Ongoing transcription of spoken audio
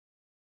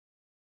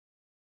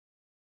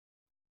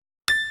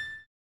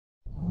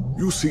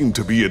You seem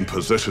to be in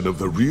possession of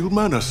the real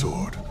Mana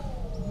Sword.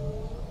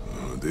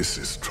 This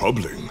is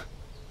troubling.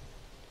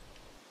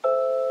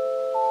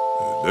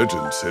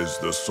 Legend says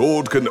the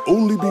sword can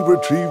only be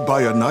retrieved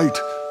by a knight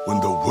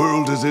when the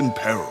world is in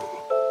peril.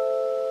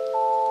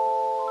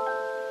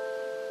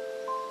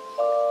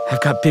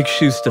 I've got big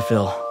shoes to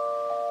fill,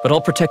 but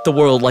I'll protect the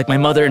world like my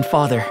mother and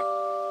father.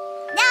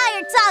 Now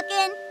you're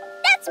talking!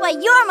 That's why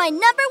you're my #1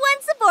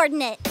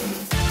 subordinate!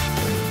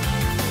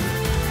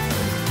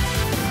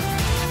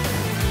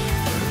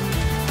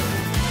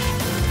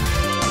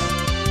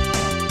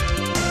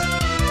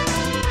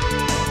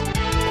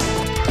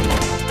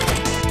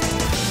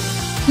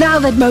 Now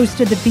that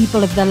most of the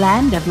people of the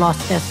land have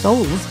lost their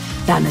souls,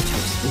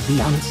 Thanatos will be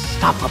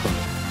unstoppable.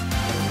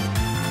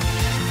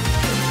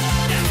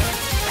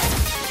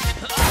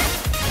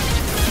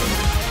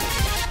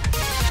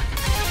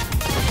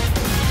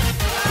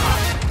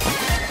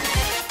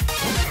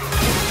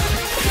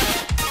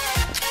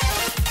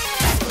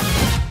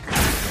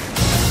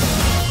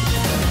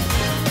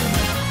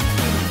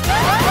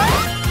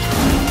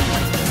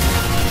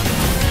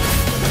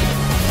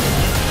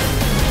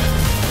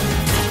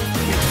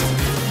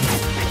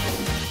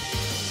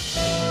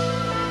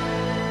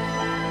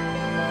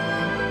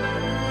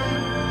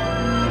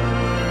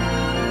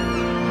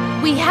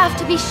 We have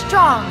to be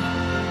strong.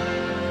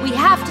 We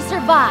have to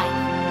survive.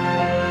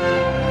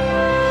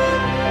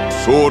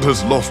 The sword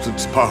has lost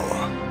its power.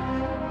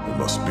 It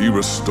must be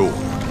restored.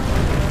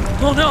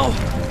 Oh no!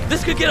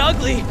 This could get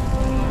ugly!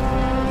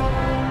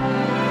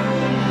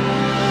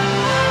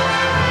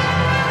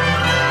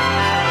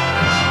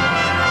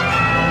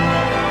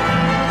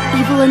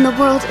 Evil in the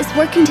world is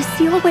working to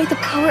seal away the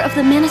power of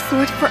the Mana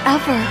Sword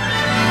forever.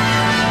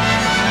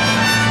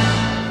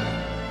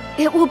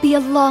 It will be a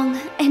long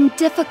and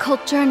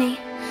difficult journey,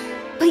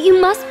 but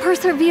you must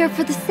persevere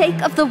for the sake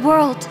of the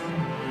world.